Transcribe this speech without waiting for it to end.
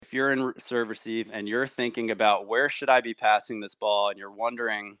if you're in serve receive and you're thinking about where should I be passing this ball and you're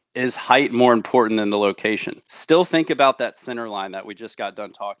wondering, is height more important than the location? Still think about that center line that we just got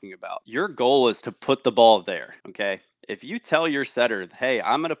done talking about. Your goal is to put the ball there, okay? If you tell your setter, hey,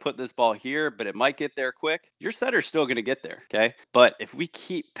 I'm going to put this ball here, but it might get there quick, your setter's still going to get there, okay? But if we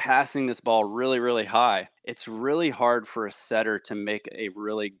keep passing this ball really, really high, it's really hard for a setter to make a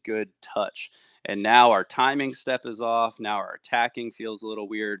really good touch. And now our timing step is off. Now our attacking feels a little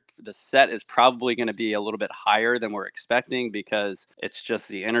weird. The set is probably going to be a little bit higher than we're expecting because it's just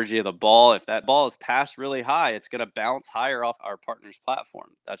the energy of the ball. If that ball is passed really high, it's going to bounce higher off our partner's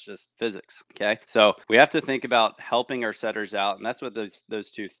platform. That's just physics. Okay. So we have to think about helping our setters out. And that's what those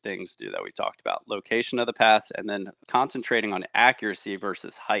two things do that we talked about: location of the pass and then concentrating on accuracy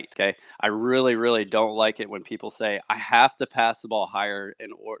versus height. Okay. I really, really don't like it when people say, I have to pass the ball higher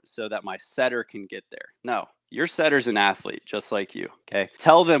so that my setter can get there. No, your setter's an athlete just like you. Okay.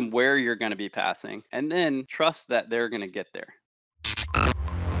 Tell them where you're going to be passing and then trust that they're going to get there.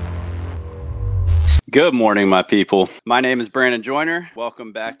 Good morning, my people. My name is Brandon Joyner.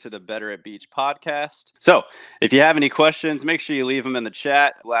 Welcome back to the Better at Beach podcast. So if you have any questions, make sure you leave them in the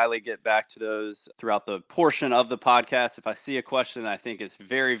chat. Gladly get back to those throughout the portion of the podcast. If I see a question that I think is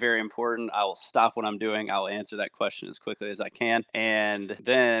very, very important, I will stop what I'm doing. I'll answer that question as quickly as I can. And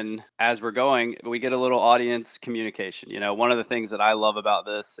then as we're going, we get a little audience communication. You know, one of the things that I love about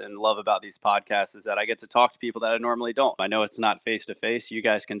this and love about these podcasts is that I get to talk to people that I normally don't. I know it's not face to face. You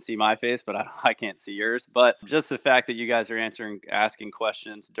guys can see my face, but I can't see yours. But just the fact that you guys are asking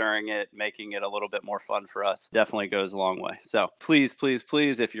questions during it, making it a little bit more fun for us, definitely goes a long way. So please, please,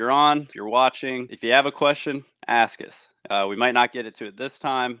 please, if you're watching, if you have a question, ask us. We might not get to it this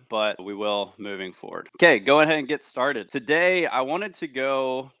time, but we will moving forward. Okay, go ahead and get started. Today, I wanted to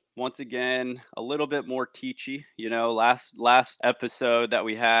go once again a little bit more teachy. You know, last episode that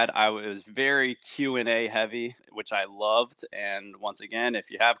we had, I was very Q&A heavy, which I loved. And once again,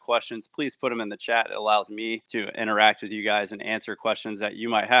 if you have questions, please put them in the chat. It allows me to interact with you guys and answer questions that you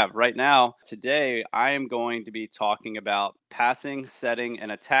might have. Right now, today, I am going to be talking about passing, setting,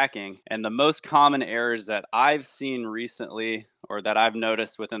 and attacking. And the most common errors that I've seen recently, or that I've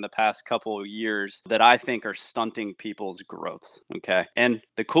noticed within the past couple of years, that I think are stunting people's growth. Okay. And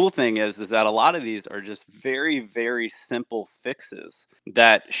the cool thing is that a lot of these are just very, very simple fixes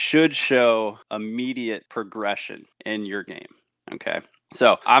that should show immediate progression in your game. Okay.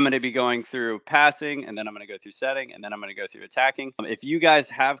 So I'm going to be going through passing, and then I'm going to go through setting, and then I'm going to go through attacking. If you guys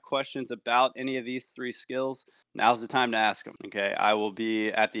have questions about any of these three skills, now's the time to ask them. Okay. I will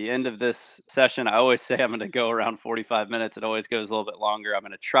be at the end of this session. I always say I'm going to go around 45 minutes. It always goes a little bit longer. I'm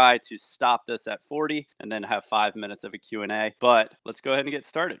going to try to stop this at 40 and then have 5 minutes of a Q&A, but let's go ahead and get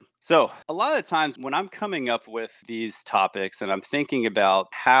started. So a lot of times when I'm coming up with these topics and I'm thinking about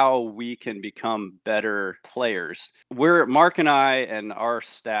how we can become better players, Mark and I and our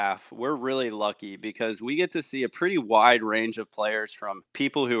staff, we're really lucky because we get to see a pretty wide range of players, from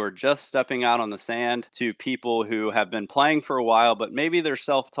people who are just stepping out on the sand to people who have been playing for a while, but maybe they're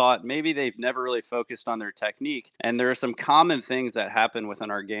self-taught, maybe they've never really focused on their technique. And there are some common things that happen within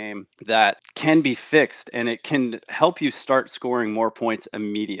our game that can be fixed, and it can help you start scoring more points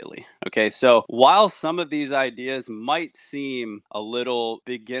immediately. Okay, so while some of these ideas might seem a little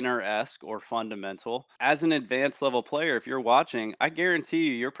beginner-esque or fundamental, as an advanced level player, if you're watching, I guarantee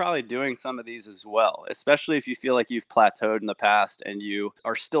you're probably doing some of these as well, especially if you feel like you've plateaued in the past and you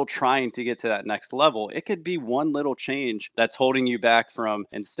are still trying to get to that next level. It could be one little change that's holding you back from,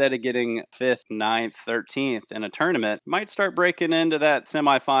 instead of getting 5th, 9th, 13th in a tournament, might start breaking into that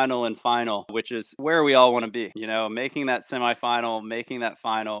semifinal and final, which is where we all want to be. You know, making that semifinal, making that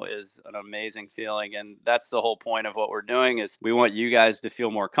final is an amazing feeling. And that's the whole point of what we're doing, is we want you guys to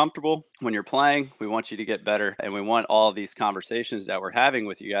feel more comfortable when you're playing. We want you to get better. And we want all of these conversations that we're having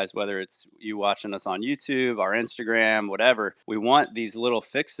with you guys, whether it's you watching us on YouTube, our Instagram, whatever. We want these little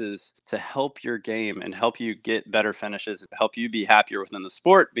fixes to help your game and help you get better finishes, help you be happier within the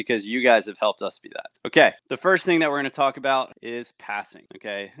sport, because you guys have helped us be that. Okay, the first thing that we're going to talk about is passing.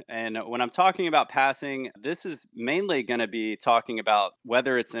 Okay, and when I'm talking about passing, this is mainly going to be talking about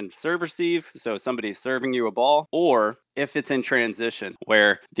whether it's in serve receive, so somebody's serving you a ball, or if it's in transition,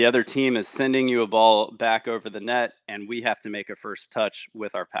 where the other team is sending you a ball back over the net and we have to make a first touch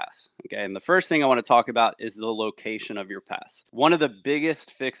with our pass. Okay, and the first thing I want to talk about is the location of your pass. One of the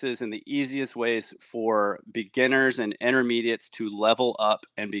biggest fixes and the easiest ways for beginners and intermediates to level up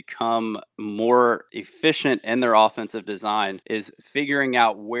and become more efficient in their offensive design is figuring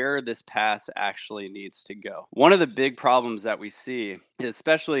out where this pass actually needs to go. One of the big problems that we see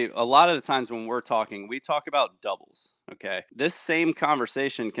especially a lot of the times when we're talking, we talk about doubles. Okay. This same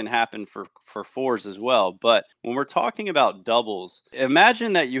conversation can happen for fours as well. But when we're talking about doubles,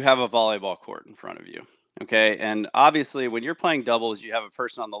 imagine that you have a volleyball court in front of you. Okay. And obviously, when you're playing doubles, you have a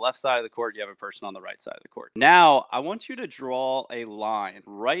person on the left side of the court, you have a person on the right side of the court. Now, I want you to draw a line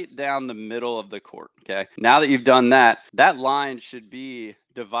right down the middle of the court. Okay. Now that you've done that, that line should be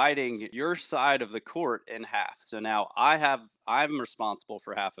dividing your side of the court in half. So now I'm responsible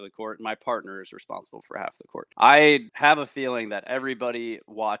for half of the court and my partner is responsible for half the court. I have a feeling that everybody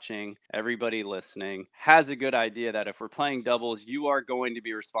watching, everybody listening has a good idea that if we're playing doubles, you are going to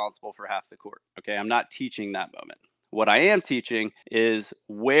be responsible for half the court. Okay? I'm not teaching that moment. What I am teaching is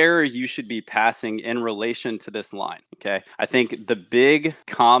where you should be passing in relation to this line. Okay. I think the big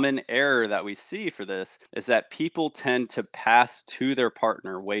common error that we see for this is that people tend to pass to their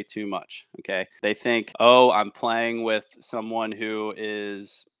partner way too much. Okay. They think, oh, I'm playing with someone who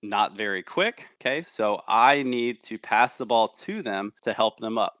is not very quick. Okay. So I need to pass the ball to them to help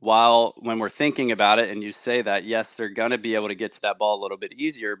them up. While when we're thinking about it and you say that, yes, they're going to be able to get to that ball a little bit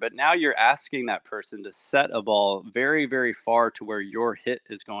easier, but now you're asking that person to set a ball very, very far to where your hit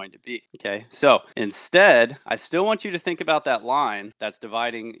is going to be. Okay. So instead, I still want you to think about that line that's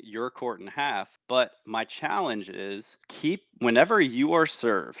dividing your court in half. But my challenge is whenever you are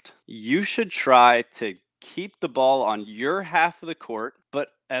served, you should try to keep the ball on your half of the court, but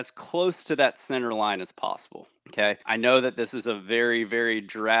as close to that center line as possible. Okay. I know that this is a very, very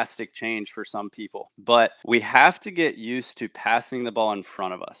drastic change for some people, but we have to get used to passing the ball in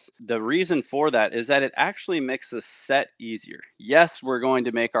front of us. The reason for that is that it actually makes the set easier. Yes, we're going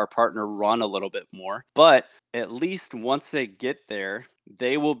to make our partner run a little bit more, but at least once they get there,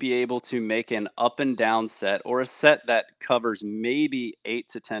 they will be able to make an up and down set or a set that covers maybe 8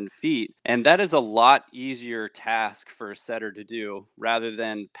 to 10 feet. And that is a lot easier task for a setter to do rather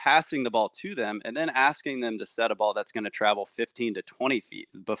than passing the ball to them and then asking them to set a ball that's going to travel 15 to 20 feet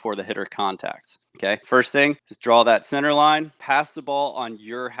before the hitter contacts. Okay. First thing is draw that center line, pass the ball on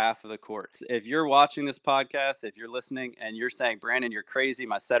your half of the court. If you're watching this podcast, if you're listening and you're saying, Brandon, you're crazy,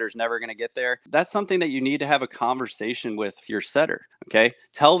 my setter's never going to get there, that's something that you need to have a conversation with your setter. Okay.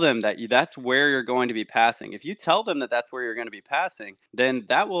 Tell them that that's where you're going to be passing. If you tell them that that's where you're going to be passing, then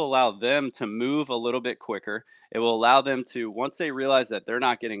that will allow them to move a little bit quicker. It will allow them to, once they realize that they're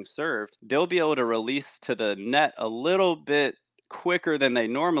not getting served, they'll be able to release to the net a little bit quicker than they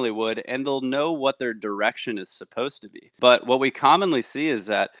normally would, and they'll know what their direction is supposed to be. But what we commonly see is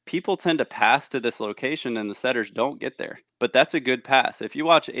that people tend to pass to this location and the setters don't get there. But that's a good pass. If you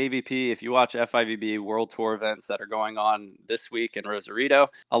watch AVP, if you watch FIVB World Tour events that are going on this week in Rosarito,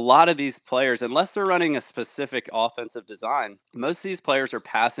 a lot of these players, unless they're running a specific offensive design, most of these players are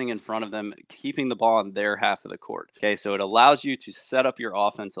passing in front of them, keeping the ball on their half of the court. Okay, so it allows you to set up your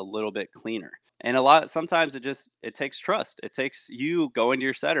offense a little bit cleaner. And sometimes it takes trust. It takes you going to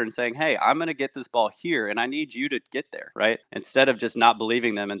your setter and saying, hey, I'm going to get this ball here and I need you to get there, right? Instead of just not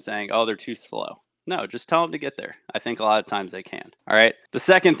believing them and saying, oh, they're too slow. No, just tell them to get there. I think a lot of times they can. All right. The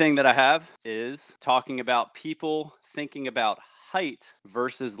second thing that I have is talking about people thinking about height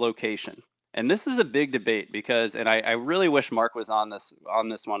versus location. And this is a big debate because, and I really wish Mark was on this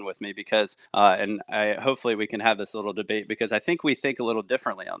one with me because, hopefully we can have this little debate because I think we think a little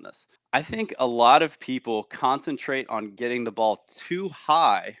differently on this. I think a lot of people concentrate on getting the ball too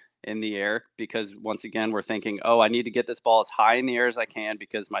high in the air because once again we're thinking, oh, I need to get this ball as high in the air as I can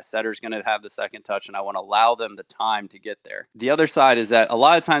because my setter's going to have the second touch and I want to allow them the time to get there. The other side is that a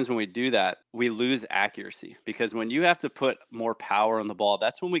lot of times when we do that, we lose accuracy because when you have to put more power on the ball,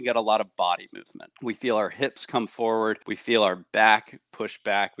 that's when we get a lot of body movement. We feel our hips come forward, we feel our back push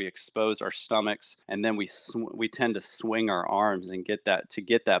back, we expose our stomachs, and then we tend to swing our arms and get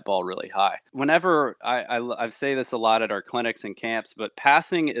that ball really high. Whenever I say this a lot at our clinics and camps, but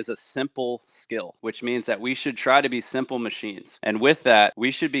passing is a simple skill, which means that we should try to be simple machines. And with that, we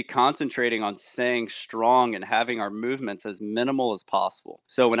should be concentrating on staying strong and having our movements as minimal as possible.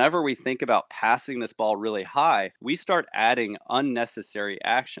 So whenever we think about passing this ball really high, we start adding unnecessary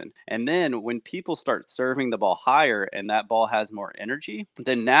action. And then when people start serving the ball higher and that ball has more energy,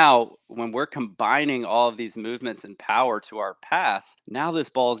 then now when we're combining all of these movements and power to our pass, now this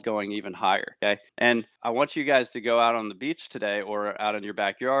ball is going even higher. Okay. And I want you guys to go out on the beach today or out in your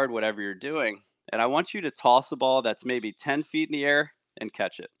backyard, whatever you're doing. And I want you to toss a ball that's maybe 10 feet in the air and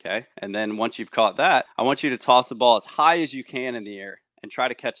catch it. Okay. And then once you've caught that, I want you to toss the ball as high as you can in the air and try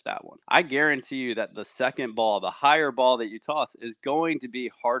to catch that one. I guarantee you that the second ball, the higher ball that you toss, is going to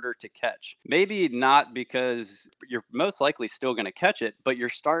be harder to catch. Maybe not because you're most likely still going to catch it, but you're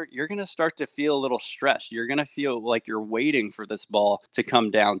going to start to feel a little stressed. You're going to feel like you're waiting for this ball to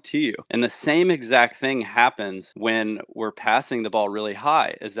come down to you. And the same exact thing happens when we're passing the ball really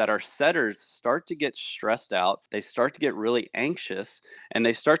high, is that our setters start to get stressed out. They start to get really anxious, and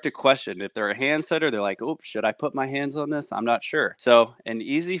they start to question. If they're a hand setter, they're like, oh, should I put my hands on this? I'm not sure. So an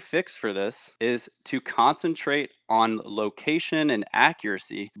easy fix for this is to concentrate on location and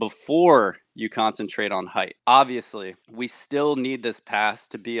accuracy before you concentrate on height. Obviously, we still need this pass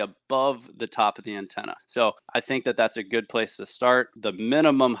to be above the top of the antenna. So I think that that's a good place to start. The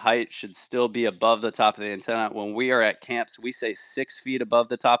minimum height should still be above the top of the antenna. When we are at camps, we say 6 feet above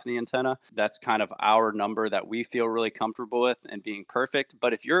the top of the antenna. That's kind of our number that we feel really comfortable with and being perfect.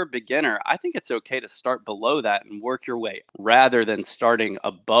 But if you're a beginner, I think it's okay to start below that and work your way rather than starting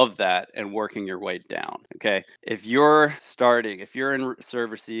above that and working your way down. Okay. If you're in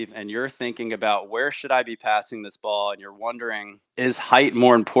serve receive and you're thinking about where should I be passing this ball, and you're wondering, is height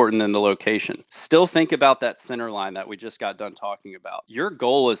more important than the location? Still think about that center line that we just got done talking about. Your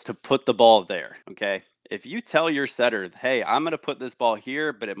goal is to put the ball there. Okay. If you tell your setter, hey, I'm going to put this ball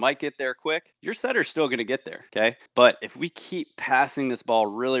here, but it might get there quick, your setter's still going to get there. Okay. But if we keep passing this ball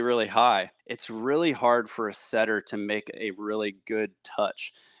really, really high, it's really hard for a setter to make a really good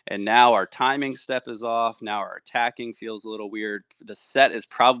touch. And now our timing step is off. Now our attacking feels a little weird. The set is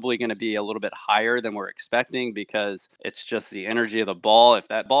probably going to be a little bit higher than we're expecting because it's just the energy of the ball. If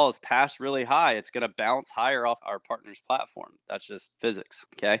that ball is passed really high, it's going to bounce higher off our partner's platform. That's just physics.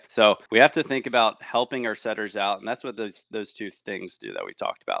 Okay. So we have to think about helping our setters out. And that's what those two things do that we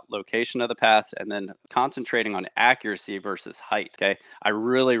talked about: location of the pass and then concentrating on accuracy versus height. Okay. I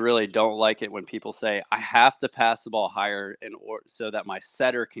really, really don't like it when people say, I have to pass the ball higher so that my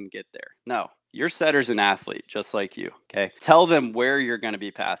setter can get there. No, your setter's an athlete just like you. Okay. Tell them where you're going to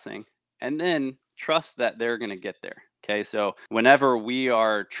be passing and then trust that they're going to get there. Okay. So whenever we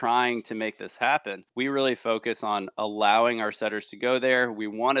are trying to make this happen, we really focus on allowing our setters to go there. We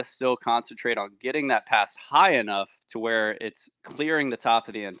want to still concentrate on getting that pass high enough to where it's clearing the top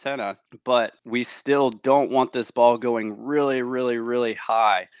of the antenna, but we still don't want this ball going really, really, really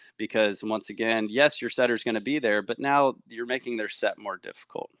high, because once again, yes, your setter's going to be there, but now you're making their set more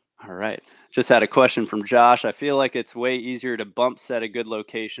difficult. All right. Just had a question from Josh. I feel like it's way easier to bump set a good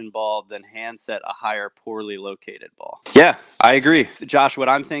location ball than hand set a higher, poorly located ball. Yeah, I agree. Josh, what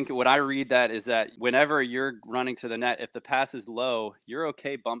I'm thinking, what I read that is that whenever you're running to the net, if the pass is low, you're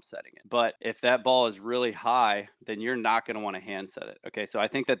okay bump setting it. But if that ball is really high, then you're not going to want to hand set it. Okay. So I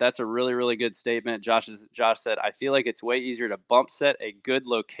think that that's a really, really good statement. Josh said, I feel like it's way easier to bump set a good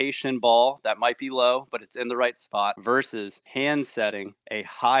location ball that might be low, but it's in the right spot versus hand setting a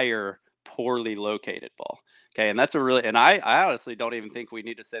higher, poorly located ball. Okay. And that's and I honestly don't even think we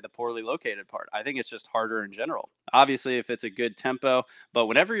need to say the poorly located part. I think it's just harder in general. Obviously, if it's a good tempo, but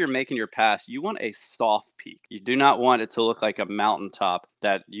whenever you're making your pass, you want a soft peak. You do not want it to look like a mountaintop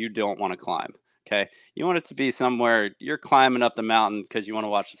that you don't want to climb. Okay. You want it to be somewhere you're climbing up the mountain because you want to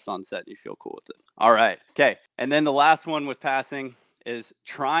watch the sunset and you feel cool with it. All right. Okay. And then the last one with passing is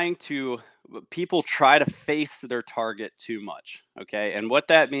people try to face their target too much. Okay. And what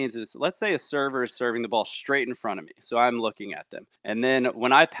that means is, let's say a server is serving the ball straight in front of me. So I'm looking at them. And then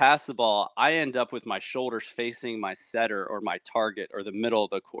when I pass the ball, I end up with my shoulders facing my setter or my target or the middle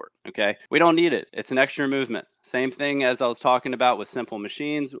of the court. Okay. We don't need it. It's an extra movement. Same thing as I was talking about with simple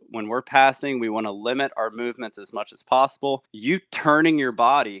machines. When we're passing, we want to limit our movements as much as possible. You turning your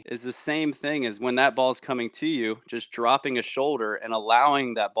body is the same thing as when that ball is coming to you, just dropping a shoulder and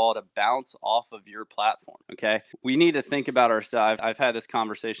allowing that ball to bounce off of your platform. Okay. We need to think about ourselves. I've had this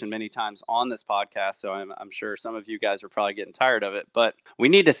conversation many times on this podcast, so I'm sure some of you guys are probably getting tired of it, but we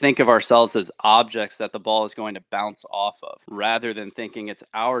need to think of ourselves as objects that the ball is going to bounce off of, rather than thinking it's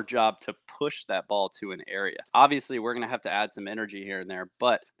our job to push that ball to an area. Obviously, we're going to have to add some energy here and there,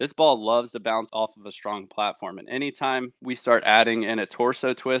 but this ball loves to bounce off of a strong platform. And anytime we start adding in a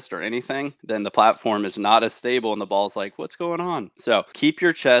torso twist or anything, then the platform is not as stable and the ball's like, what's going on? So keep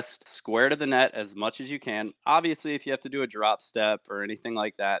your chest square to the net as much as you can. Obviously, if you have to do a drop step or anything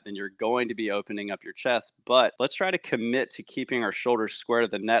like that, then you're going to be opening up your chest. But let's try to commit to keeping our shoulders square to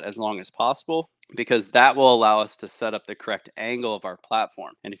the net as long as possible. because that will allow us to set up the correct angle of our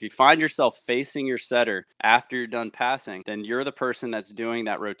platform. And if you find yourself facing your setter after you're done passing, then you're the person that's doing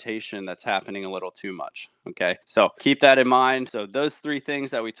that rotation that's happening a little too much. Okay, so keep that in mind. So those three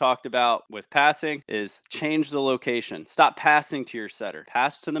things that we talked about with passing is change the location. Stop passing to your setter.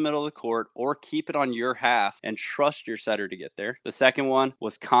 Pass to the middle of the court or keep it on your half and trust your setter to get there. The second one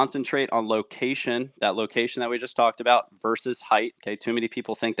was concentrate on location, that location that we just talked about versus height. Okay, too many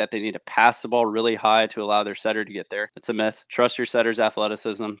people think that they need to pass the ball really high to allow their setter to get there. It's a myth. Trust your setter's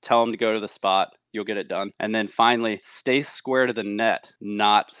athleticism. Tell them to go to the spot. You'll get it done. And then finally, stay square to the net,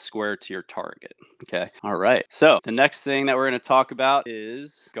 not square to your target. Okay. All right. So the next thing that we're going to talk about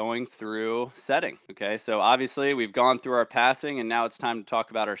is going through setting. Okay. So obviously we've gone through our passing and now it's time to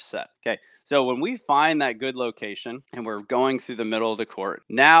talk about our set. Okay. So when we find that good location and we're going through the middle of the court,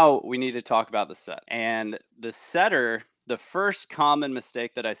 now we need to talk about the set. And the setter, the first common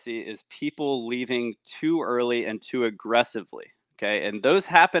mistake that I see is people leaving too early and too aggressively. Okay. And those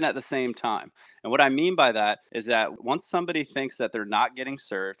happen at the same time. And what I mean by that is that once somebody thinks that they're not getting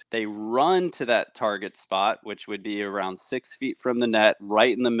served, they run to that target spot, which would be around 6 feet from the net,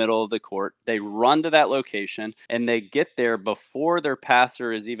 right in the middle of the court. They run to that location and they get there before their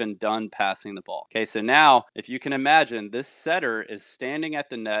passer is even done passing the ball. Okay, so now if you can imagine, this setter is standing at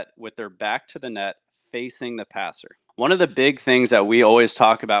the net with their back to the net, facing the passer. One of the big things that we always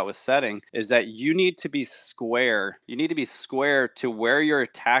talk about with setting is that you need to be square. You need to be square to where your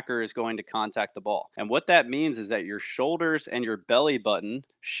attacker is going to contact the ball. And what that means is that your shoulders and your belly button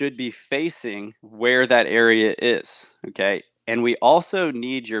should be facing where that area is. Okay. And we also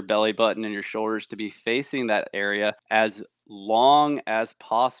need your belly button and your shoulders to be facing that area as long as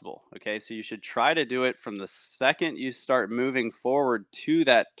possible. Okay, so you should try to do it from the second you start moving forward to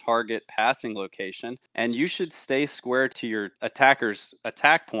that target passing location, and you should stay square to your attacker's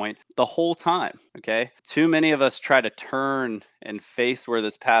attack point the whole time. Okay, too many of us try to turn and face where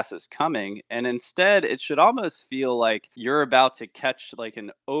this pass is coming, and instead it should almost feel like you're about to catch like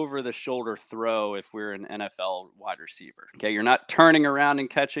an over the shoulder throw if we're an NFL wide receiver. Okay, you're not turning around and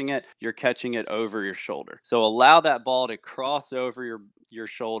catching it, you're catching it over your shoulder. So allow that ball to cross over your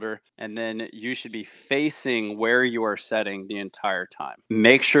shoulder, and then you should be facing where you are setting the entire time.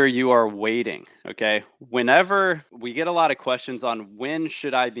 Make sure you are waiting. Okay, whenever we get a lot of questions on when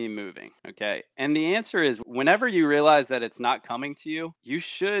should I be moving, okay, and the answer is whenever you realize that it's not coming to you, you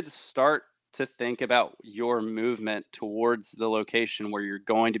should start to think about your movement towards the location where you're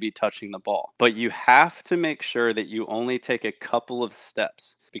going to be touching the ball. But you have to make sure that you only take a couple of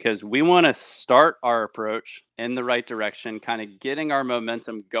steps, because we want to start our approach in the right direction, kind of getting our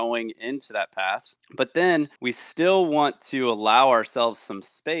momentum going into that pass. But then we still want to allow ourselves some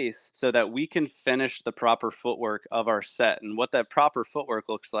space so that we can finish the proper footwork of our set. And what that proper footwork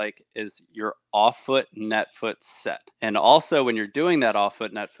looks like is your off foot, net foot set. And also, when you're doing that off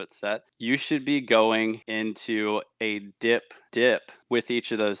foot, net foot set, you should be going into a dip with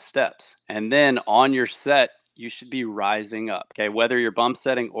each of those steps. And then on your set, you should be rising up, okay, whether you're bump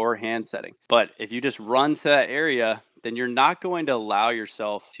setting or hand setting. But if you just run to that area, then you're not going to allow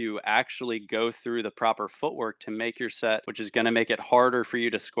yourself to actually go through the proper footwork to make your set, which is going to make it harder for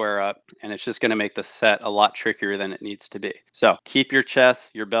you to square up. And it's just going to make the set a lot trickier than it needs to be. So keep your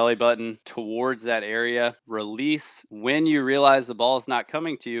chest, your belly button towards that area. Release when you realize the ball is not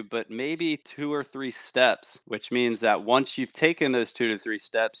coming to you, but maybe 2 or 3 steps, which means that once you've taken those 2 to 3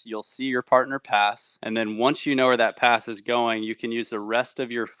 steps, you'll see your partner pass. And then once you know where that pass is going, you can use the rest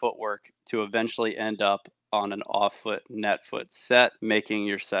of your footwork to eventually end up on an off foot, net foot set, making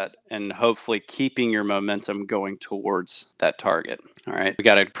your set and hopefully keeping your momentum going towards that target. All right, we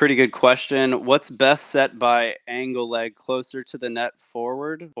got a pretty good question. What's best set by angle leg closer to the net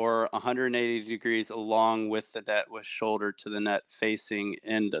forward or 180 degrees along with the net with shoulder to the net facing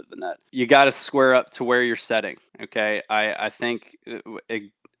end of the net? You got to square up to where you're setting. Okay, I think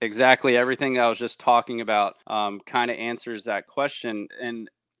exactly everything I was just talking about kind of answers that question. And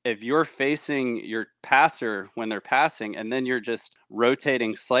if you're facing your passer when they're passing and then you're just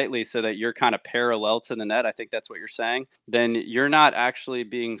rotating slightly so that you're kind of parallel to the net, I think that's what you're saying, then you're not actually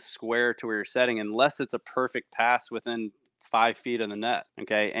being square to where you're setting unless it's a perfect pass within 5 feet of the net.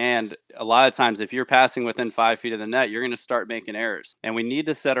 Okay. And a lot of times, if you're passing within 5 feet of the net, you're going to start making errors. And we need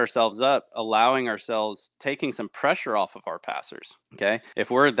to set ourselves up, allowing ourselves taking some pressure off of our passers. Okay.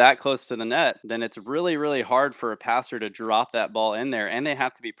 If we're that close to the net, then it's really, really hard for a passer to drop that ball in there. And they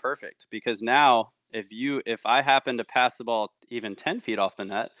have to be perfect, because now if I happen to pass the ball even 10 feet off the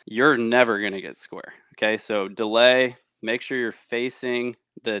net, you're never going to get square. Okay. So delay, make sure you're facing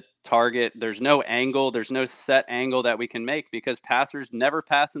the target. There's no angle, there's no set angle that we can make because passers never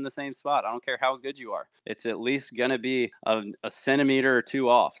pass in the same spot. I don't care how good you are. It's at least going to be a centimeter or two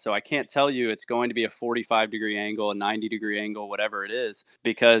off. So I can't tell you it's going to be a 45-degree angle, a 90-degree angle, whatever it is,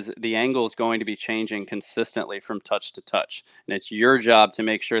 because the angle is going to be changing consistently from touch to touch. And it's your job to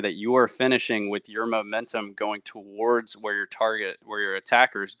make sure that you are finishing with your momentum going towards where your target, where your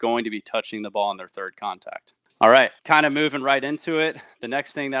attacker is going to be touching the ball on their third contact. All right, kind of moving right into it. The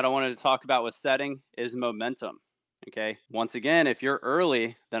next thing that I wanted to talk about with setting is momentum. Okay. Once again, if you're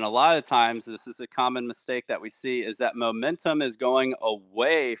early, then a lot of times this is a common mistake that we see is that momentum is going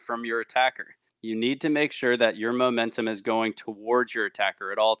away from your attacker. You need to make sure that your momentum is going towards your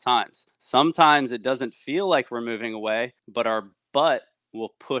attacker at all times. Sometimes it doesn't feel like we're moving away, but our butt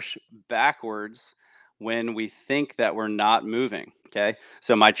will push backwards when we think that we're not moving. Okay.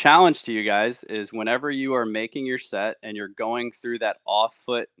 So my challenge to you guys is whenever you are making your set and you're going through that off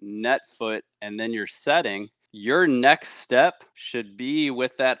foot, net foot, and then you're setting, your next step should be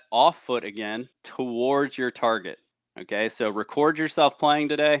with that off foot again towards your target. Okay. So record yourself playing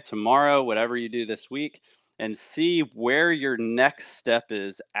today, tomorrow, whatever you do this week, and see where your next step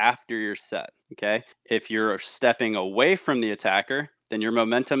is after your set. Okay. If you're stepping away from the attacker, then your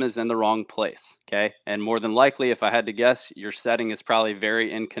momentum is in the wrong place. Okay. And more than likely, if I had to guess, your setting is probably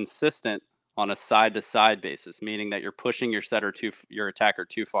very inconsistent on a side to side basis, meaning that you're pushing your attacker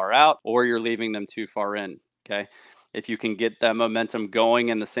too far out or you're leaving them too far in. Okay. If you can get that momentum going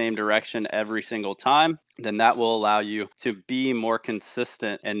in the same direction every single time, then that will allow you to be more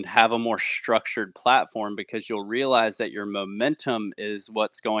consistent and have a more structured platform because you'll realize that your momentum is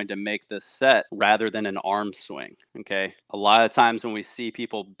what's going to make this set rather than an arm swing. Okay. A lot of times when we see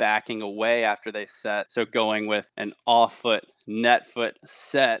people backing away after they set, so going with an off foot, net foot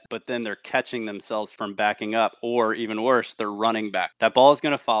set, but then they're catching themselves from backing up, or even worse, they're running back. That ball is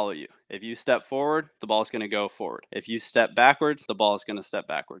going to follow you. If you step forward, the ball is going to go forward. If you step backwards, the ball is going to step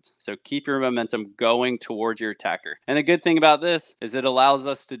backwards. So keep your momentum going towards your attacker. And the good thing about this is it allows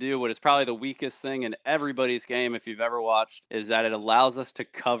us to do what is probably the weakest thing in everybody's game, if you've ever watched, is that it allows us to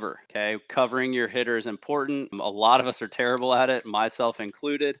cover. Okay. Covering your hitter is important. A lot of us are terrible at it, myself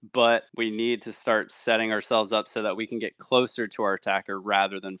included, but we need to start setting ourselves up so that we can get closer to our attacker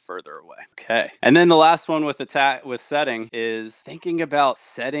rather than further away. Okay. And then the last one with setting is thinking about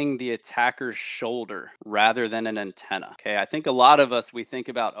setting the attacker's shoulder rather than an antenna. Okay. I think a lot of us, we think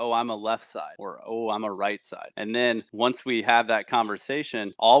about, oh, I'm a left side or, oh, I'm a right side. And then once we have that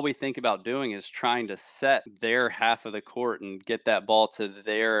conversation, all we think about doing is trying to set their half of the court and get that ball to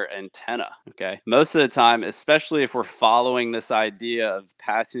their antenna. Okay. Most of the time, especially if we're following this idea of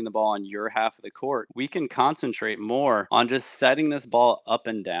passing the ball on your half of the court, we can concentrate more on just setting this ball up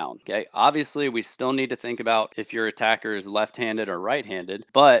and down. Okay. Obviously, we still need to think about if your attacker is left-handed or right-handed,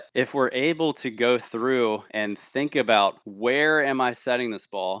 but if we're able to go through and think about where am I setting this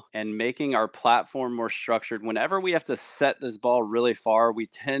ball and making our platform more structured, whenever we have to set this ball really far, we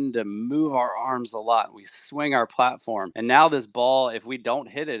tend to move our arms a lot. We swing our platform. And now this ball, if we don't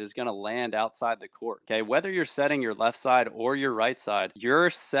hit it, is going to land outside the court. Okay. Whether you're setting your left side or your right side, your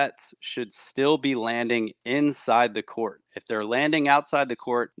sets should still be landing inside the court. If they're landing outside the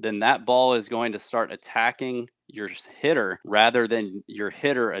court, then that ball is going to start attacking your hitter rather than your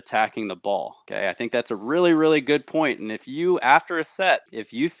hitter attacking the ball. Okay. I think that's a really, really good point. And if you, after a set,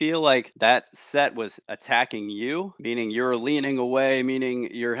 if you feel like that set was attacking you, meaning you're leaning away, meaning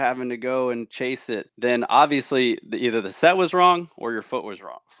you're having to go and chase it, then obviously either the set was wrong or your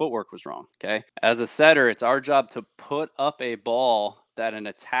footwork was wrong. Okay. As a setter, it's our job to put up a ball that an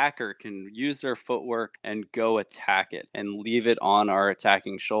attacker can use their footwork and go attack it and leave it on our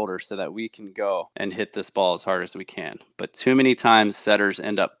attacking shoulder so that we can go and hit this ball as hard as we can. But too many times setters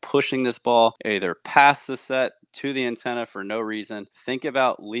end up pushing this ball either past the set to the antenna for no reason. Think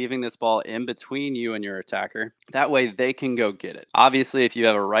about leaving this ball in between you and your attacker. That way they can go get it. Obviously, if you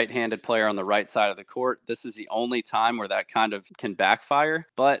have a right-handed player on the right side of the court, this is the only time where that kind of can backfire.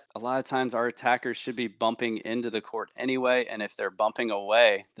 But a lot of times our attackers should be bumping into the court anyway. And if they're bumping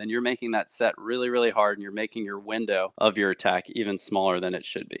away, then you're making that set really, really hard and you're making your window of your attack even smaller than it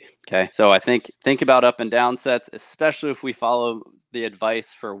should be. Okay. So I think about up and down sets, especially if we follow the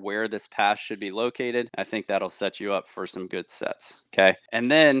advice for where this pass should be located. I think that'll set you up for some good sets. Okay.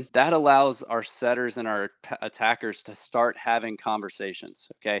 And then that allows our setters and our attackers to start having conversations.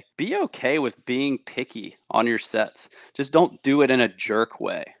 Okay. Be okay with being picky on your sets. Just don't do it in a jerk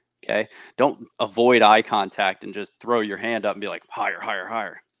way. Okay. Don't avoid eye contact and just throw your hand up and be like, higher, higher,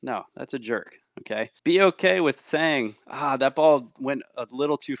 higher. No, that's a jerk. Okay. Be okay with saying, that ball went a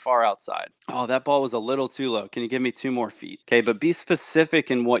little too far outside. Oh, that ball was a little too low. Can you give me 2 more feet? Okay. But be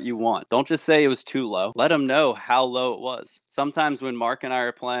specific in what you want. Don't just say it was too low. Let them know how low it was. Sometimes when Mark and I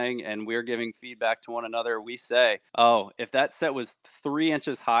are playing and we're giving feedback to one another, we say, oh, if that set was 3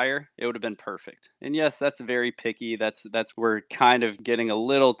 inches higher, it would have been perfect. And yes, that's very picky. That's we're kind of getting a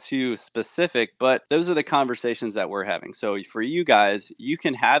little too specific, but those are the conversations that we're having. So for you guys, you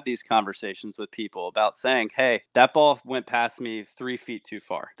can have these conversations with people about saying, hey, that ball went past me 3 feet too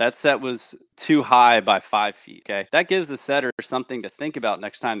far. That set was too high by 5 feet. Okay. That gives the setter something to think about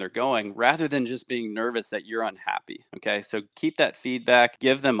next time they're going rather than just being nervous that you're unhappy. Okay. So keep that feedback,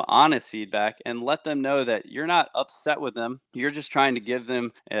 give them honest feedback, and let them know that you're not upset with them. You're just trying to give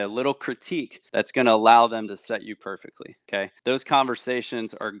them a little critique that's going to allow them to set you perfectly. Okay. Those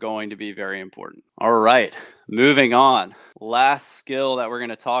conversations are going to be very important. All right. Moving on. Last skill that we're going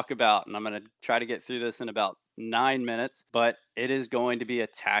to talk about, and I'm going to try to get through this in about 9 minutes, but it is going to be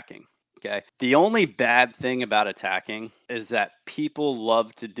attacking. Okay. The only bad thing about attacking is that people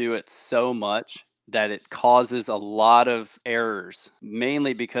love to do it so much that it causes a lot of errors,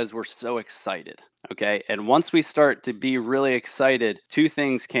 mainly because we're so excited. Okay. And once we start to be really excited, two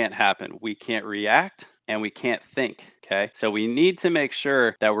things can't happen. We can't react and we can't think. Okay. So we need to make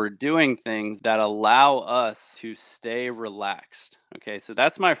sure that we're doing things that allow us to stay relaxed. Okay. So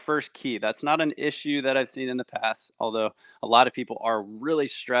that's my first key. That's not an issue that I've seen in the past, although a lot of people are really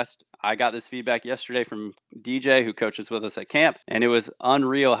stressed. I got this feedback yesterday from DJ, who coaches with us at camp, and it was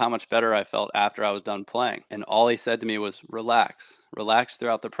unreal how much better I felt after I was done playing. And all he said to me was, relax, relax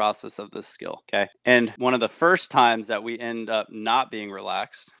throughout the process of this skill. Okay. And one of the first times that we end up not being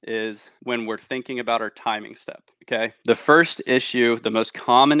relaxed is when we're thinking about our timing step. Okay. The first issue, the most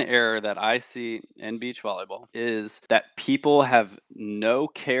common error that I see in beach volleyball is that people have no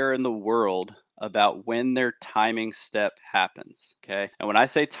care in the world about when their timing step happens. Okay. And when I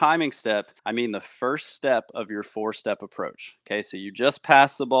say timing step, I mean the first step of your 4-step approach. Okay. So you just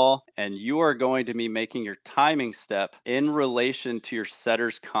pass the ball and you are going to be making your timing step in relation to your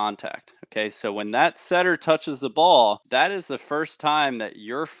setter's contact. Okay. So when that setter touches the ball, that is the first time that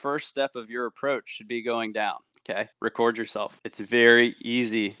your first step of your approach should be going down. Okay. Record yourself. It's very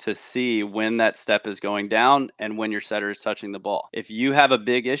easy to see when that step is going down and when your setter is touching the ball. If you have a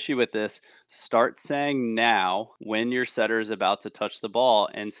big issue with this, start saying now when your setter is about to touch the ball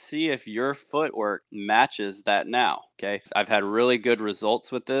and see if your footwork matches that now. Okay. I've had really good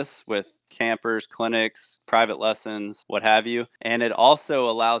results with this with campers, clinics, private lessons, what have you. And it also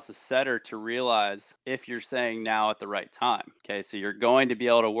allows the setter to realize if you're saying now at the right time. Okay. So you're going to be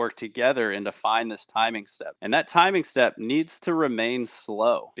able to work together and define this timing step. And that timing step needs to remain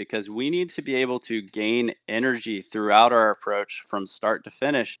slow because we need to be able to gain energy throughout our approach from start to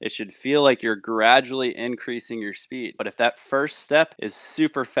finish. It should feel like you're gradually increasing your speed. But if that first step is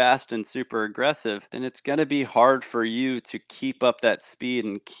super fast and super aggressive, then it's going to be hard for you to keep up that speed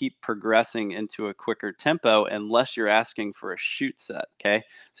and keep progressing into a quicker tempo unless you're asking for a shoot set. Okay.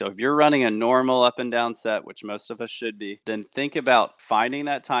 So if you're running a normal up and down set, which most of us should be, then think about finding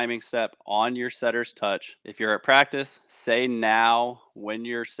that timing step on your setter's touch. If you're at practice, say now when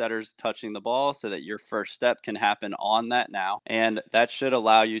your setter's touching the ball so that your first step can happen on that now. And that should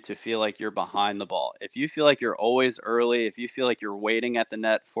allow you to feel like you're behind the ball. If you feel like you're always early, if you feel like you're waiting at the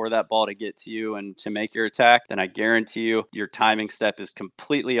net for that ball to get to you and to make your attack, then I guarantee you your timing step is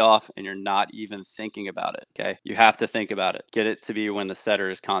completely off and you're not even thinking about it. Okay. You have to think about it. Get it to be when the setter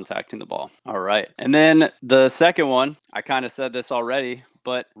is contacting the ball. All right. And then the second one, I kind of said this already,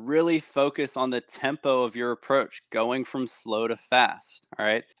 but really focus on the tempo of your approach, going from slow to fast. All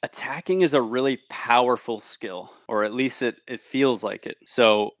right. Attacking is a really powerful skill, or at least it feels like it.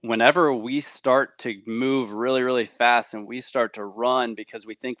 So whenever we start to move really, really fast and we start to run because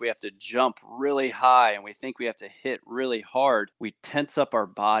we think we have to jump really high and we think we have to hit really hard, we tense up our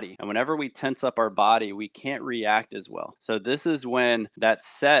body. And whenever we tense up our body, we can't react as well. So this is when that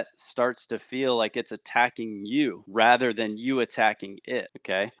set starts to feel like it's attacking you rather than you attacking it.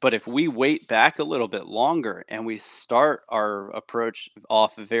 Okay. But if we wait back a little bit longer and we start our approach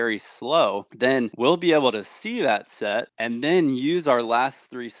off very slow, then we'll be able to see that set and then use our last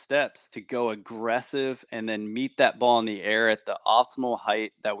 3 steps to go aggressive and then meet that ball in the air at the optimal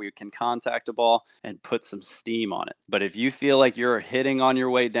height that we can contact a ball and put some steam on it. But if you feel like you're hitting on your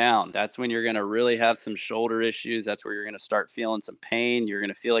way down, that's when you're going to really have some shoulder issues. That's where you're going to start feeling some pain. You're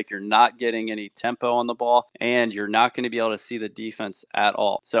going to feel like you're not getting any tempo on the ball and you're not going to be able to see the defense at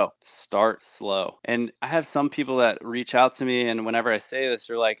all. So start slow. And I have some people that reach out to me, and whenever I say this,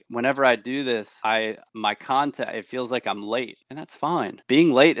 they're like, whenever I do this, my contact, it feels like I'm late, and that's fine.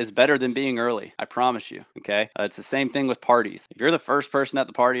 Being late is better than being early. I promise you. Okay. It's the same thing with parties. If you're the first person at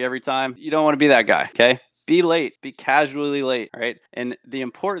the party every time, you don't want to be that guy. Okay. Be late, be casually late, right? And the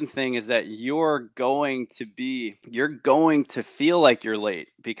important thing is that you're going to feel like you're late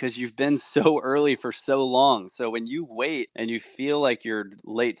because you've been so early for so long. So when you wait and you feel like you're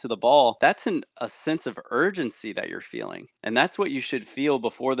late to the ball, that's a sense of urgency that you're feeling. And that's what you should feel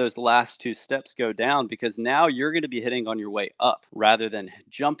before those last two steps go down, because now you're going to be hitting on your way up rather than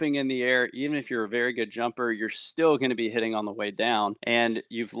jumping in the air. Even if you're a very good jumper, you're still going to be hitting on the way down, and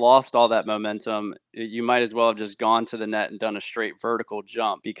you've lost all that momentum. You might as well have just gone to the net and done a straight vertical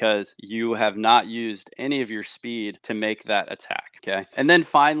jump because you have not used any of your speed to make that attack. Okay. And then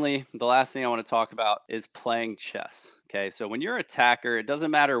finally, the last thing I want to talk about is playing chess. Okay, so when you're an attacker, it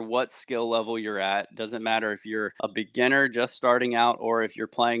doesn't matter what skill level you're at. It doesn't matter if you're a beginner just starting out, or if you're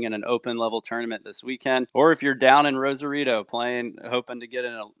playing in an open level tournament this weekend, or if you're down in Rosarito playing, hoping to get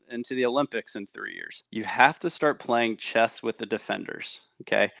into the Olympics in 3 years. You have to start playing chess with the defenders.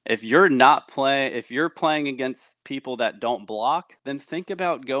 Okay. If you're playing against people that don't block, then think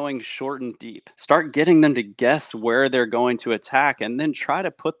about going short and deep. Start getting them to guess where they're going to attack, and then try to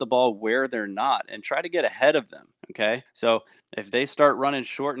put the ball where they're not and try to get ahead of them. Okay. So if they start running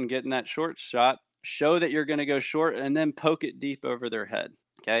short and getting that short shot, show that you're going to go short and then poke it deep over their head.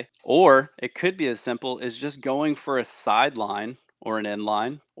 Okay. Or it could be as simple as just going for a sideline or an end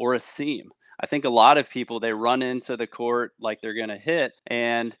line or a seam. I think a lot of people, they run into the court like they're going to hit,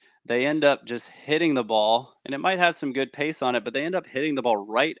 and they end up just hitting the ball, and it might have some good pace on it, but they end up hitting the ball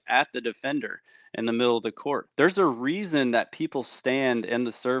right at the defender in the middle of the court. There's a reason that people stand in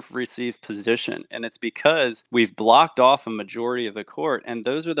the serve receive position, and it's because we've blocked off a majority of the court, and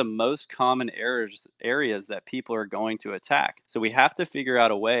those are the most common areas that people are going to attack. So we have to figure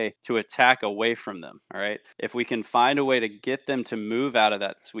out a way to attack away from them. All right. If we can find a way to get them to move out of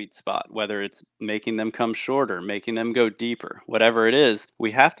that sweet spot, whether it's making them come shorter, making them go deeper, whatever it is,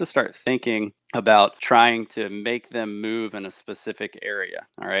 we have to start thinking about trying to make them move in a specific area.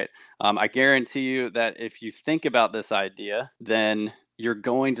 All right. I guarantee you that if you think about this idea, then you're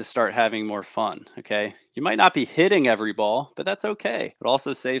going to start having more fun. Okay. You might not be hitting every ball, but that's okay. It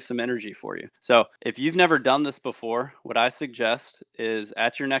also saves some energy for you. So if you've never done this before, what I suggest is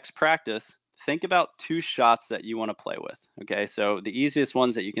at your next practice, think about 2 shots that you want to play with. Okay. So the easiest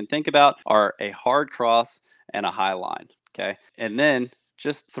ones that you can think about are a hard cross and a high line. Okay. And then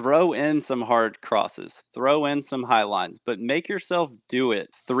just throw in some hard crosses, throw in some high lines, but make yourself do it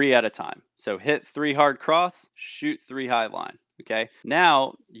 3 at a time. So hit 3 hard cross, shoot 3 high line. Okay.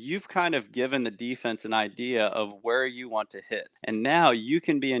 Now you've kind of given the defense an idea of where you want to hit, and now you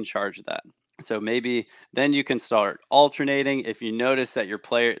can be in charge of that. So maybe then you can start alternating. If you notice that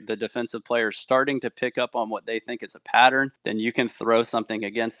the defensive player is starting to pick up on what they think is a pattern, then you can throw something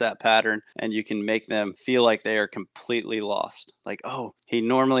against that pattern, and you can make them feel like they are completely lost. Like, oh, he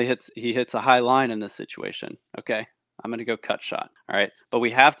hits a high line in this situation. Okay, I'm going to go cut shot. All right. But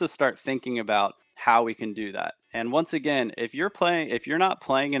we have to start thinking about how we can do that. And once again, if you're not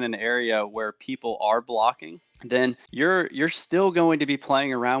playing in an area where people are blocking, then you're still going to be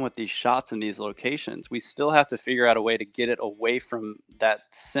playing around with these shots in these locations. We still have to figure out a way to get it away from that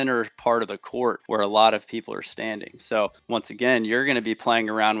center part of the court where a lot of people are standing. So once again, you're going to be playing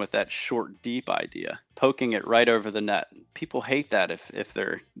around with that short deep idea, poking it right over the net. People hate that if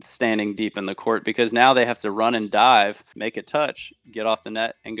they're standing deep in the court, because now they have to run and dive, make a touch, get off the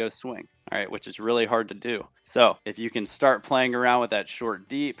net, and go swing. All right, which is really hard to do. So if you can start playing around with that short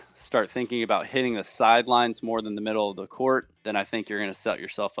deep, start thinking about hitting the sidelines more than the middle of the court, then I think you're going to set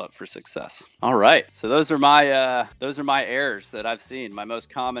yourself up for success. All right, so those are my errors that I've seen, my most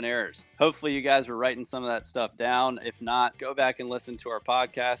common errors. Hopefully you guys were writing some of that stuff down. If not, go back and listen to our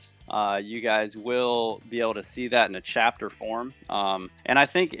podcast. You guys will be able to see that in a chapter form. And I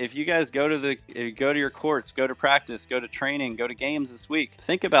think if you guys go to your courts, go to practice, go to training, go to games this week,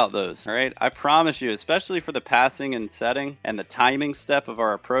 think about those. All right, I promise you, especially for the passing and setting and the timing step of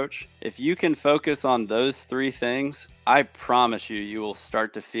our approach, if you can focus on those 3 things, I promise you will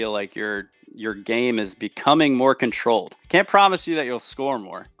start to feel like your game is becoming more controlled. Can't promise you that you'll score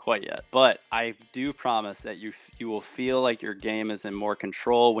more quite yet, but I do promise that you will feel like your game is in more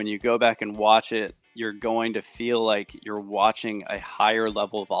control. When you go back and watch it, you're going to feel like you're watching a higher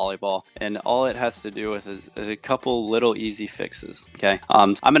level volleyball, and all it has to do with is a couple little easy fixes. Okay.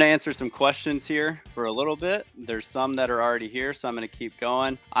 I'm going to answer some questions here for a little bit. There's some that are already here, so I'm going to keep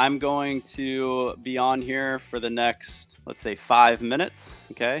going. I'm going to be on here for the next, let's say, 5 minutes.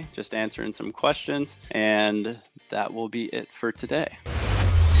 Okay. Just answering some questions, and that will be it for today.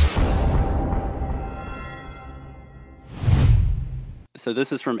 So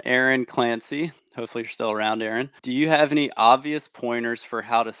this is from Aaron Clancy. Hopefully you're still around, Aaron. Do you have any obvious pointers for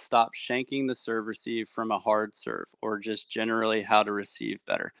how to stop shanking the serve receive from a hard serve, or just generally how to receive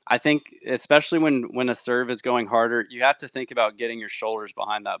better? I think especially when a serve is going harder, you have to think about getting your shoulders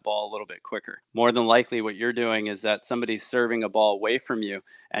behind that ball a little bit quicker. More than likely what you're doing is that somebody's serving a ball away from you,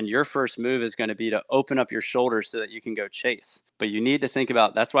 and your first move is going to be to open up your shoulders so that you can go chase. But you need to think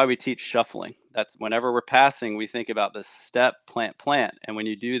about, that's why we teach shuffling. That's whenever we're passing, we think about the step, plant, plant. And when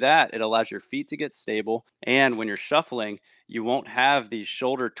you do that, it allows your feet to get stable. And when you're shuffling, you won't have these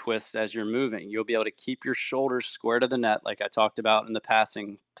shoulder twists as you're moving. You'll be able to keep your shoulders square to the net, like I talked about in the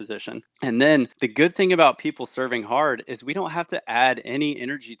passing position. And then the good thing about people serving hard is we don't have to add any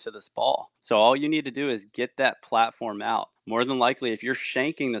energy to this ball. So all you need to do is get that platform out. More than likely, if you're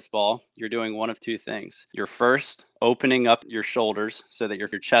shanking this ball, you're doing one of two things. You're first opening up your shoulders so that your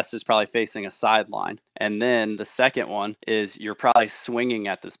chest is probably facing a sideline. And then the second one is you're probably swinging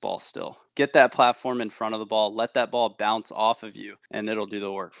at this ball still. Get that platform in front of the ball. Let that ball bounce off of you, and it'll do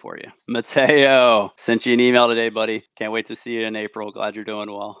the work for you. Mateo, sent you an email today, buddy. Can't wait to see you in April. Glad you're doing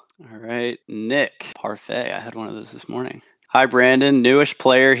well. All right. Nick, Parfait. I had one of those this morning. Hi, Brandon. Newish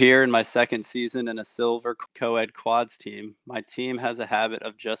player here in my second season in a silver co-ed quads team. My team has a habit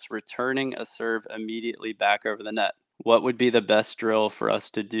of just returning a serve immediately back over the net. What would be the best drill for us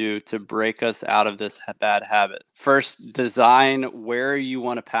to do to break us out of this bad habit? First, design where you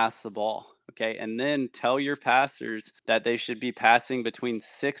want to pass the ball. Okay, and then tell your passers that they should be passing between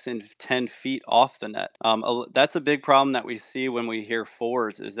 6 and 10 feet off the net. That's a big problem that we see when we hear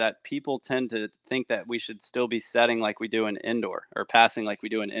fours, is that people tend to think that we should still be setting like we do in indoor, or passing like we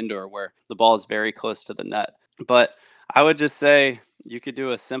do in indoor, where the ball is very close to the net. But I would just say you could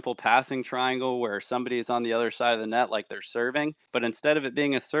do a simple passing triangle where somebody is on the other side of the net like they're serving, but instead of it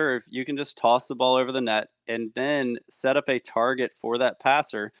being a serve, you can just toss the ball over the net and then set up a target for that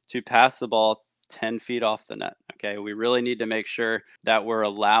passer to pass the ball 10 feet off the net. Okay, we really need to make sure that we're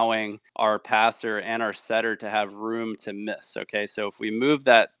allowing our passer and our setter to have room to miss. Okay, so if we move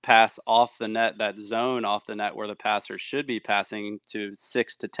that pass off the net, that zone off the net where the passer should be passing to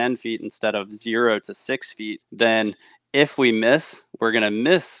 6 to 10 feet instead of 0 to 6 feet, then if we miss, we're going to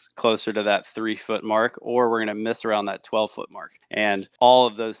miss closer to that 3-foot mark, or we're going to miss around that 12-foot mark. And all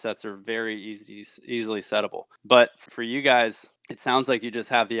of those sets are very easily settable. But for you guys, it sounds like you just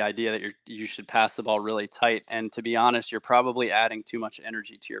have the idea that you should pass the ball really tight. And to be honest, you're probably adding too much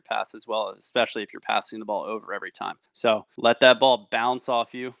energy to your pass as well, especially if you're passing the ball over every time. So let that ball bounce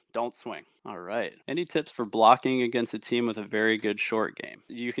off you. Don't swing. All right. Any tips for blocking against a team with a very good short game?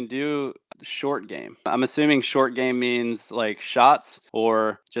 You can do short game. I'm assuming short game means like shots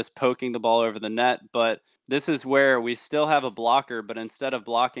or just poking the ball over the net. But this is where we still have a blocker, but instead of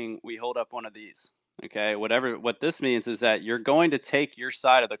blocking, we hold up one of these. Okay, what this means is that you're going to take your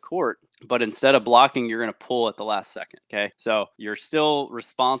side of the court, but instead of blocking, you're going to pull at the last second. Okay, so you're still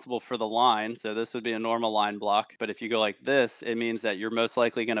responsible for the line. So this would be a normal line block. But if you go like this, it means that you're most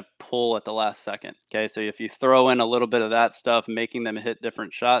likely going to pull at the last second. Okay, so if you throw in a little bit of that stuff, making them hit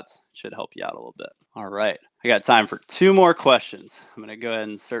different shots should help you out a little bit. All right, I got time for 2 more questions. I'm going to go ahead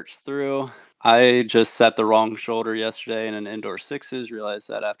and search through. I just set the wrong shoulder yesterday in an indoor sixes. Realized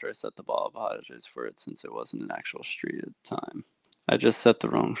that after I set the ball. Apologies for it since it wasn't an actual street at the time. I just set the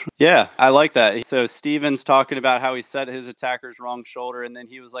wrong. Yeah, I like that. So Steven's talking about how he set his attacker's wrong shoulder, and then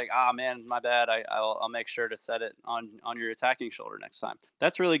he was like, "Ah, man, my bad. I'll make sure to set it on your attacking shoulder next time."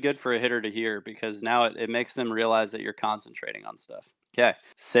 That's really good for a hitter to hear, because now it makes them realize that you're concentrating on stuff. Okay,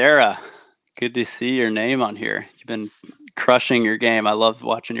 Sarah. Good to see your name on here. You've been crushing your game. I love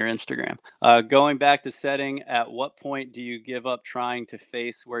watching your Instagram. Going back to setting, at what point do you give up trying to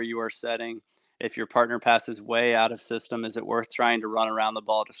face where you are setting? If your partner passes way out of system, is it worth trying to run around the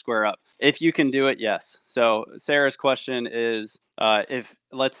ball to square up? If you can do it, yes. So Sarah's question is, if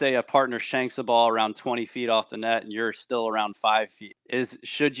let's say a partner shanks the ball around 20 feet off the net and you're still around 5 feet,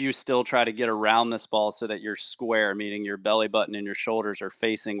 should you still try to get around this ball so that you're square, meaning your belly button and your shoulders are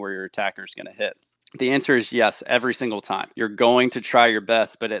facing where your attacker is going to hit? The answer is yes, every single time. You're going to try your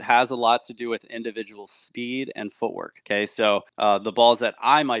best, but it has a lot to do with individual speed and footwork. Okay, so the balls that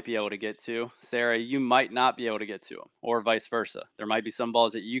I might be able to get to, Sarah, you might not be able to get to them, or vice versa. There might be some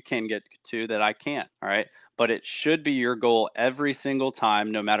balls that you can get to that I can't. All right, but it should be your goal every single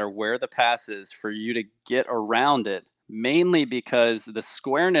time, no matter where the pass is, for you to get around it mainly because the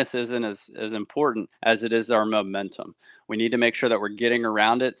squareness isn't as important as it is our momentum. We need to make sure that we're getting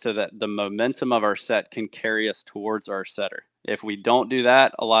around it so that the momentum of our set can carry us towards our setter. If we don't do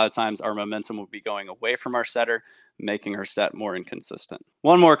that, a lot of times our momentum will be going away from our setter, making our set more inconsistent.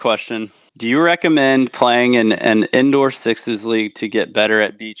 One more question. Do you recommend playing in an indoor sixes league to get better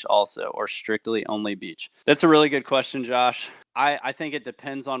at beach also, or strictly only beach? That's a really good question, Josh. I think it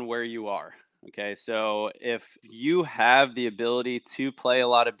depends on where you are. Okay, so if you have the ability to play a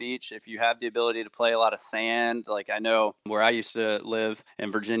lot of beach, if you have the ability to play a lot of sand, like I know where I used to live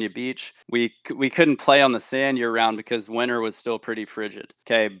in Virginia Beach, we couldn't play on the sand year round because winter was still pretty frigid.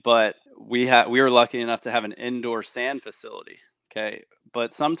 Okay, but we were lucky enough to have an indoor sand facility. Okay,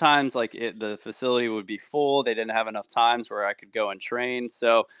 but sometimes the facility would be full. They didn't have enough times where I could go and train.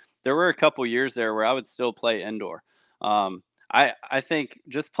 So there were a couple years there where I would still play indoor. Um, I think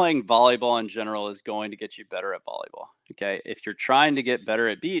just playing volleyball in general is going to get you better at volleyball. Okay. If you're trying to get better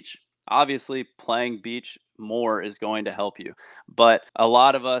at beach, obviously playing beach more is going to help you. But a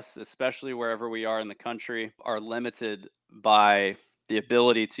lot of us, especially wherever we are in the country, are limited by the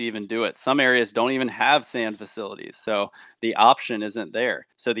ability to even do it. Some areas don't even have sand facilities. So the option isn't there.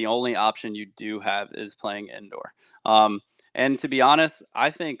 So the only option you do have is playing indoor. And to be honest, I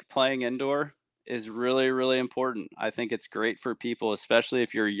think playing indoor is really, really important. I think it's great for people, especially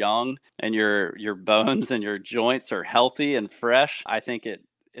if you're young and your bones and your joints are healthy and fresh. I think it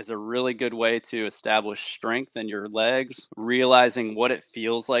is a really good way to establish strength in your legs, realizing what it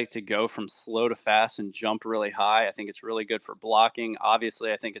feels like to go from slow to fast and jump really high. I think it's really good for blocking.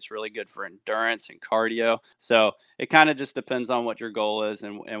 Obviously, I think it's really good for endurance and cardio. So it kind of just depends on what your goal is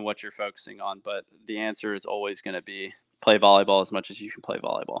and what you're focusing on. But the answer is always going to be play volleyball as much as you can play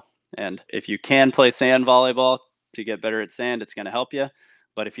volleyball. And if you can play sand volleyball to get better at sand, it's going to help you.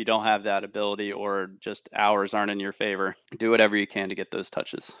 But if you don't have that ability or just hours aren't in your favor, do whatever you can to get those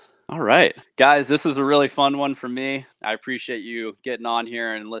touches. All right, guys, this was a really fun one for me. I appreciate you getting on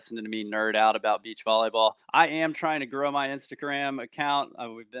here and listening to me nerd out about beach volleyball. I am trying to grow my Instagram account.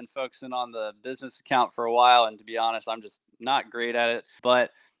 We've been focusing on the business account for a while, and to be honest, I'm just not great at it.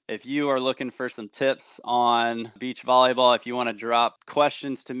 But if you are looking for some tips on beach volleyball, if you want to drop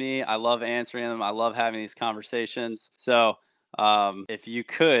questions to me, I love answering them. I love having these conversations. So if you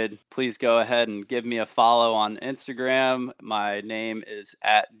could, please go ahead and give me a follow on Instagram. My name is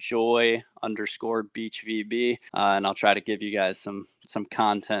at joy_beachvb, and I'll try to give you guys some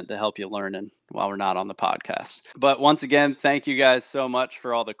content to help you learn and while we're not on the podcast. But once again, thank you guys so much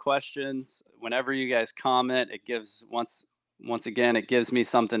for all the questions. Whenever you guys comment, it gives once again, it gives me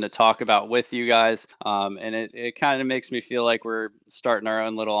something to talk about with you guys. And it kind of makes me feel like we're starting our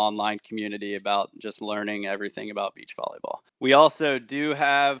own little online community about just learning everything about beach volleyball. We also do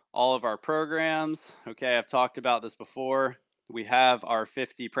have all of our programs. Okay, I've talked about this before. We have our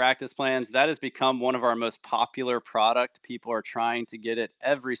 50 practice plans. That has become one of our most popular product. People are trying to get it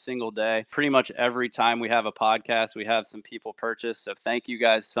every single day. Pretty much every time we have a podcast, we have some people purchase. So thank you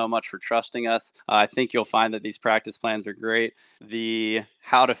guys so much for trusting us. I think you'll find that these practice plans are great. The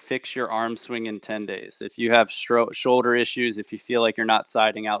how to fix your arm swing in 10 days. If you have shoulder issues, if you feel like you're not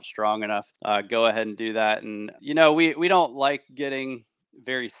siding out strong enough, go ahead and do that. And, we don't like getting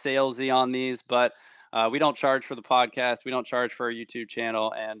very salesy on these, but we don't charge for the podcast. We don't charge for our YouTube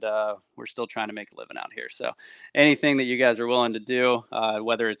channel, and we're still trying to make a living out here. So anything that you guys are willing to do,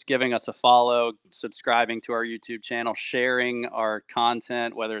 whether it's giving us a follow, subscribing to our YouTube channel, sharing our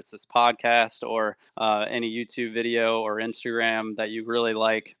content, whether it's this podcast or any YouTube video or Instagram that you really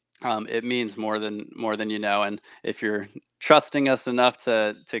like, it means more than you know. And if you're trusting us enough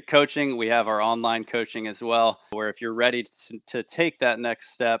to coaching, we have our online coaching as well, where if you're ready to take that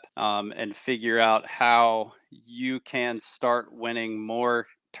next step and figure out how you can start winning more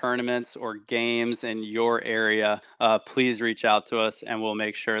tournaments or games in your area, please reach out to us and we'll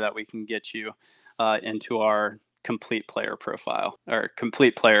make sure that we can get you into our complete player profile or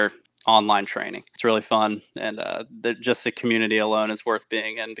complete player online training. It's really fun, and just the community alone is worth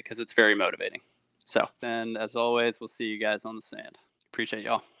being in because it's very motivating. So, and as always, we'll see you guys on the sand. Appreciate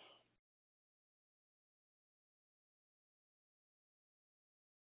y'all.